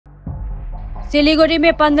सिलीगुड़ी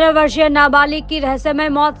में 15 वर्षीय नाबालिग की रहस्यमय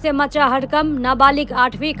मौत से मचा हड़कंप। नाबालिग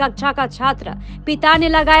 8वीं कक्षा का छात्र, पिता ने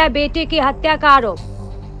लगाया बेटे की हत्या का आरोप।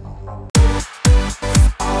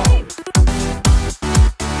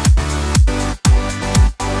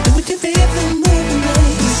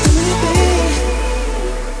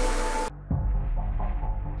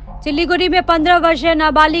 सिलीगुड़ी में 15 वर्षीय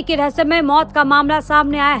नाबालिग की रहस्यमय मौत का मामला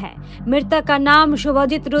सामने आया है। मृतक का नाम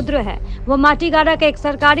शुभजीत रुद्र है। वो माटीगाड़ा के एक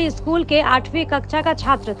सरकारी स्कूल के 8वीं कक्षा का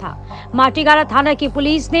छात्र था। माटीगाड़ा थाना की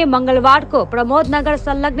पुलिस ने मंगलवार को प्रमोद नगर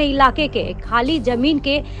संलग्न इलाके के खाली जमीन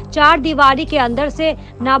के 4 दीवारी के अंदर से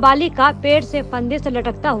नाबालिग का पेड़ से फंदे से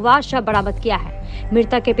लटकता हुआ शव बरामद किया है।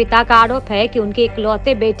 मृतक के पिता का आरोप है कि उनके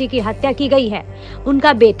इकलौते बेटे की हत्या की गई है।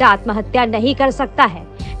 उनका बेटा आत्महत्या नहीं कर सकता है।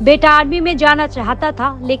 बेटा आर्मी में जाना चाहता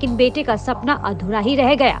था, लेकिन बेटे का सपना अधूरा ही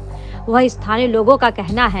रह गया। वह स्थानीय लोगों का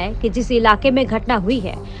कहना है कि जिस इलाके में घटना हुई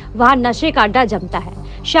है वहाँ नशे का अड्डा जमता है।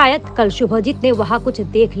 शायद कल शुभजीत ने वहाँ कुछ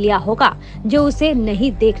देख लिया होगा जो उसे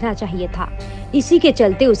नहीं देखना चाहिए था। इसी के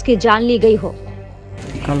चलते उसकी जान ली गई हो।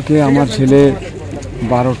 कल के আমার ছেলে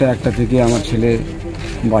 12টা 1টা থেকে আমার ছেলে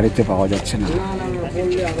বাড়িতে পাওয়া যাচ্ছে না।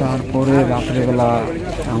 তারপরে রাত্রেবেলা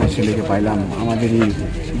আমার ছেলেকে পাইলাম আমাদেরই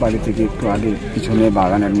বাড়ি থেকে একটু আগে পিছনে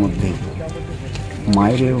বাগানের মধ্যে।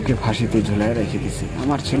 মায়েরে ওকে ফাঁসিতে ঝুলায় রেখে দিয়েছে।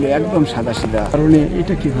 আমার ছেলে একদম সাদা সিধা। কারণে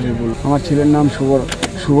এটা কিভাবে বলবো? আমার ছেলের নাম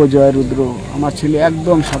শুভজয় রুদ্র। আমার ছেলে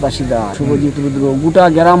একদম সাদা সিধা শুভজিৎ রুদ্র। গোটা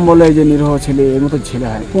গ্রাম বলে যে নিরহ ছেলে, এর মতো ছেলে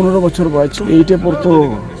হয়। 15 বছর বয়স, 8-এ পড়তো।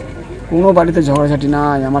 কোনো বাড়িতে ঝগড়াঝাটি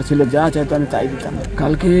নাই। আমার ছেলে যা চাইতো আমি তাই দিতাম।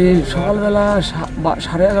 কালকে সকালবেলা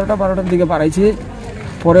 11:30 12টার দিকে বাড়াইছে।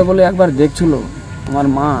 পরে বলে একবার দেখছিল আমার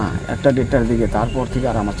মা 1টা 1:30টার দিকে। তারপর থেকে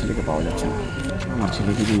আর আমার ছেলেকে পাওয়া যাচ্ছে না। আমার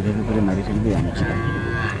ছেলেকে যে এইভাবে করে মারি ফেলবে আমি কি জানি।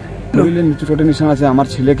 নইলে ছোটো নিশান আছে। আমার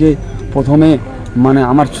ছেলেকে প্রথমে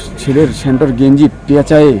আমার ছেলের সেন্টার গেঞ্জি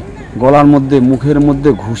পেঁচায়ে গলার মধ্যে মুখের মধ্যে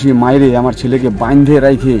ঘুষি মাইরে আমার ছেলেকে বাঁধে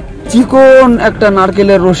রাখে চিকন একটা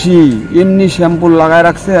নারকেলের রশি এমনি শ্যাম্পুল লাগায়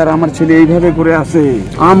রাখছে। আর আমার ছেলে এইভাবে করে আছে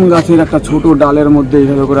আম গাছের একটা ছোট ডালের মধ্যে।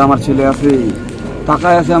 এইভাবে করে আমার ছেলে আছে,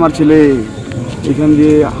 তাকায় আছে। আমার ছেলে এখান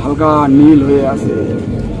দিয়ে হালকা নীল হয়ে আছে।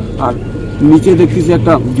 আর নিচে দেখতেছি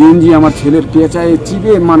একটা গেঞ্জি আমার ছেলের পেঁচায়ে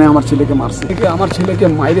চিপে আমার ছেলেকে মারছে। আমার ছেলেকে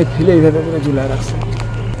মাইরে ফেলে এইভাবে করে ঝুলায় রাখছে।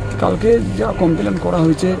 কালকে যা কমপ্লেন করা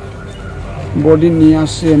হয়েছে, বডি নিয়ে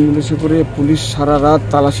আসছে অ্যাম্বুলেন্সে করে। পুলিশ সারা রাত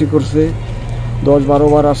তালাশি করছে, 10-12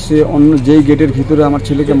 বার আসছে। অন্য যেই গেটের ভিতরে আমার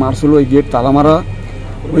ছেলেকে মারছিল ওই গেট তালা মারা।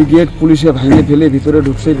 ওই গেট পুলিশে ভেঙে ফেলে ভিতরে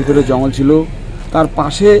ঢুকছে। ভিতরে জঙ্গল ছিল। তার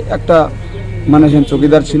পাশে একটা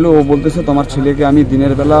চৌকিদার ছিল। ও বলতেছে তোমার ছেলেকে আমি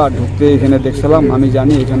দিনের বেলা ঢুকতে এখানে দেখছিলাম, আমি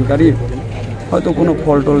জানি এখানকারই হয়তো কোনো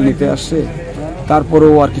ফল টল নিতে আসছে।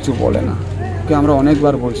 তারপরেও আর কিছু বলে না। ওকে আমরা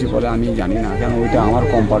অনেকবার বলছি, বলে আমি জানি না, কেন ওইটা আমার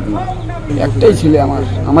কম্পার্ট না। একটাই ছেলে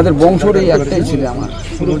আমাদের বংশেরই একটাই ছেলে।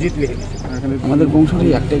 আমাদের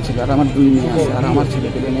বংশেরই একটাই ছেলে। আর আমার 2 মেয়ে আছে। আর আমার ছেলে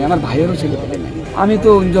পেলে নেই, আমার ভাইয়েরও ছেলে পেলে নেই। আমি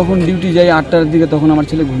তো যখন ডিউটি যাই 8টার দিকে, তখন আমার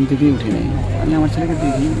ছেলে ঘুম থেকেই উঠে নেই। আমি আমার ছেলেকে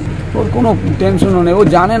দেখি। ওর কোনো টেনশনও নেই। ও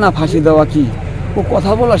জানে না ফাঁসি দেওয়া কি। ও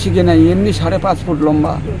কথা বলা শিখে নেই। এমনি 5.5 ফুট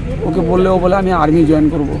লম্বা। ওকে বললে ও বলে আমি আর্মি জয়েন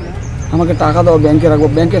করব, আমাকে টাকা দাও, ব্যাংকে রাখবো।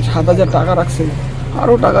 ব্যাংকে 7,000 টাকা রাখছে,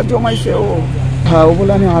 আরও টাকা জমাইছে ও। হ্যাঁ, ও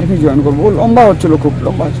বলে আমি আর্মি জয়েন করবো। ও লম্বা হচ্ছিল, খুব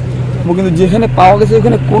লম্বা। ও কিন্তু যেখানে পাওয়া গেছে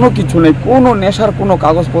ওখানে কোনো কিছু নেই, কোনো নেশার কোনো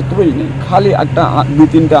কাগজপত্রই নেই। খালি একটা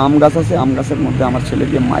 2-3টা আম গাছ আছে। আম গাছের মধ্যে আমার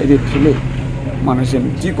ছেলেকে মাইরে ফেলে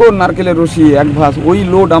চিকন নারকেলের রশি 1 ভাঁজ। ওই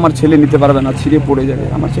লোড আমার ছেলে নিতে পারবে না, ছিঁড়ে পড়ে যাবে।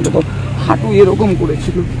 আমার ছেলে তো হাঁটু এরকম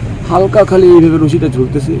করেছিল, হালকা খালি এইভাবে রশিটা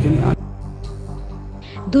ঝুলতেছে এখানে।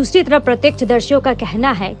 दूसरी तरफ प्रत्यक्षदर्शियों का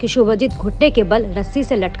कहना है कि शुभजीत घुटने के बल रस्सी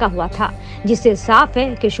से लटका हुआ था, जिससे साफ है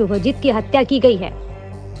कि शुभजीत की हत्या की गई है।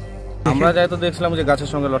 আমরা যাই তো দেখছিলাম যে গাছের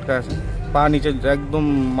সঙ্গে লটকা আছে, পা নিচে একদম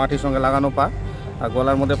মাটির সঙ্গে লাগানো পা, আর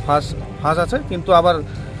গলার মধ্যে ফাঁস আছে, কিন্তু আবার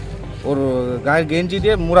ওর গায়ের গেঞ্জি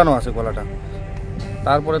দিয়ে মুড়ানো আছে গলাটা।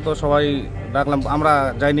 তারপরে তো সবাই ডাকলাম, আমরা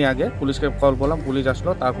যাইনি আগে, পুলিশকে কল করলাম, পুলিশ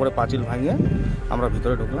আসলো। তারপরে পাঁচিল ভাঙিয়ে আমরা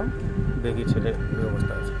ভিতরে ঢুকলাম, দেখি ছেলে ওই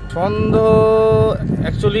অবস্থা আছে। সন্দেহ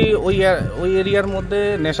অ্যাকচুয়ালি ওই এরিয়ার মধ্যে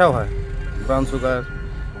নেশাও হয়, ব্রাউন সুগার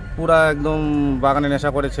পুরা একদম বাগানে নেশা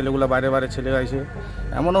করে ছেলেগুলো। বাইরে ছেলে আইছে,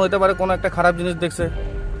 এমনও হতে পারে কোনো একটা খারাপ জিনিস দেখছে,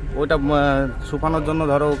 ওইটা ছুপানোর জন্য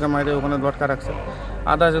ধরো ওকে মাইরে ওখানে লটকা রাখছে।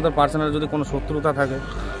 আদার্স যদি পার্সোনাল যদি কোনো শত্রুতা থাকে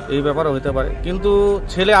এই ব্যাপারও হতে পারে। কিন্তু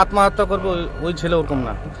ছেলে আত্মহত্যা করবে ওই ছেলে ওরকম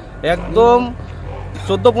না, একদম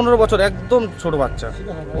 14-15 বছর, একদম ছোট বাচ্চা।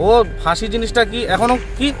 ও ফাঁসি জিনিসটা কি এখনো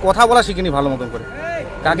কি কথা বলা শিখিনি ভালো মতন করে,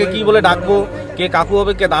 কাকে কি বলে ডাকবো, কে কাকু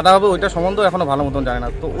হবে কে দাদা হবে ওইটা সম্বন্ধ এখনো ভালো মতন জানে না।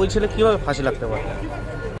 তো ওই ছেলে কিভাবে ফাঁসি লাগতে পারে।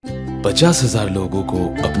 50,000 लोगों को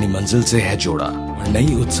अपनी मंजिल से है जोड़ा और नई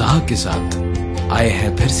उत्साह के साथ आए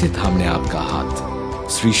हैं फिर से थामने आपका हाथ।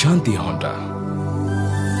 श्री शांति होंडा।